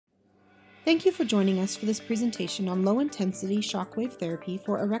Thank you for joining us for this presentation on low-intensity shockwave therapy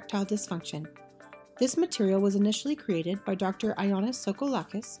for erectile dysfunction. This material was initially created by Dr. Ioannis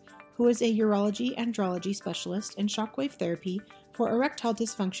Sokolakis, who is a urology andrology specialist in shockwave therapy for erectile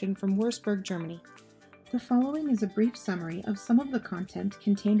dysfunction from Würzburg, Germany. The following is a brief summary of some of the content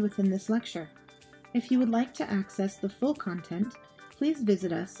contained within this lecture. If you would like to access the full content, please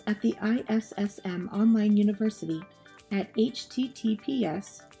visit us at the ISSM Online University at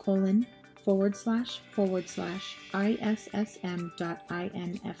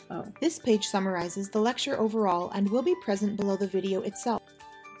https://issm.info. This page summarizes the lecture overall and will be present below the video itself.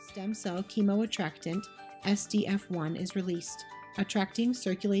 Stem cell chemoattractant, SDF1, is released, attracting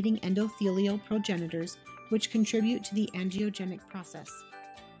circulating endothelial progenitors which contribute to the angiogenic process.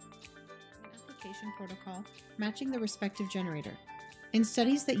 Application protocol matching the respective generator. In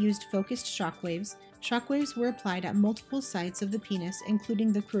studies that used focused shockwaves, shockwaves were applied at multiple sites of the penis,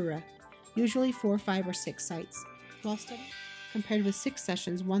 including the crura, usually 4, 5, or 6 sites, while studies compared with 6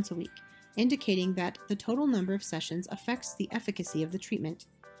 sessions once a week, indicating that the total number of sessions affects the efficacy of the treatment.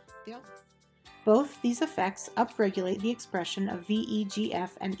 Both these effects upregulate the expression of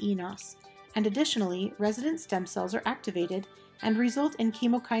VEGF and eNOS, and additionally, resident stem cells are activated and result in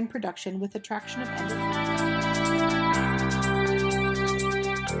chemokine production with attraction of endothelial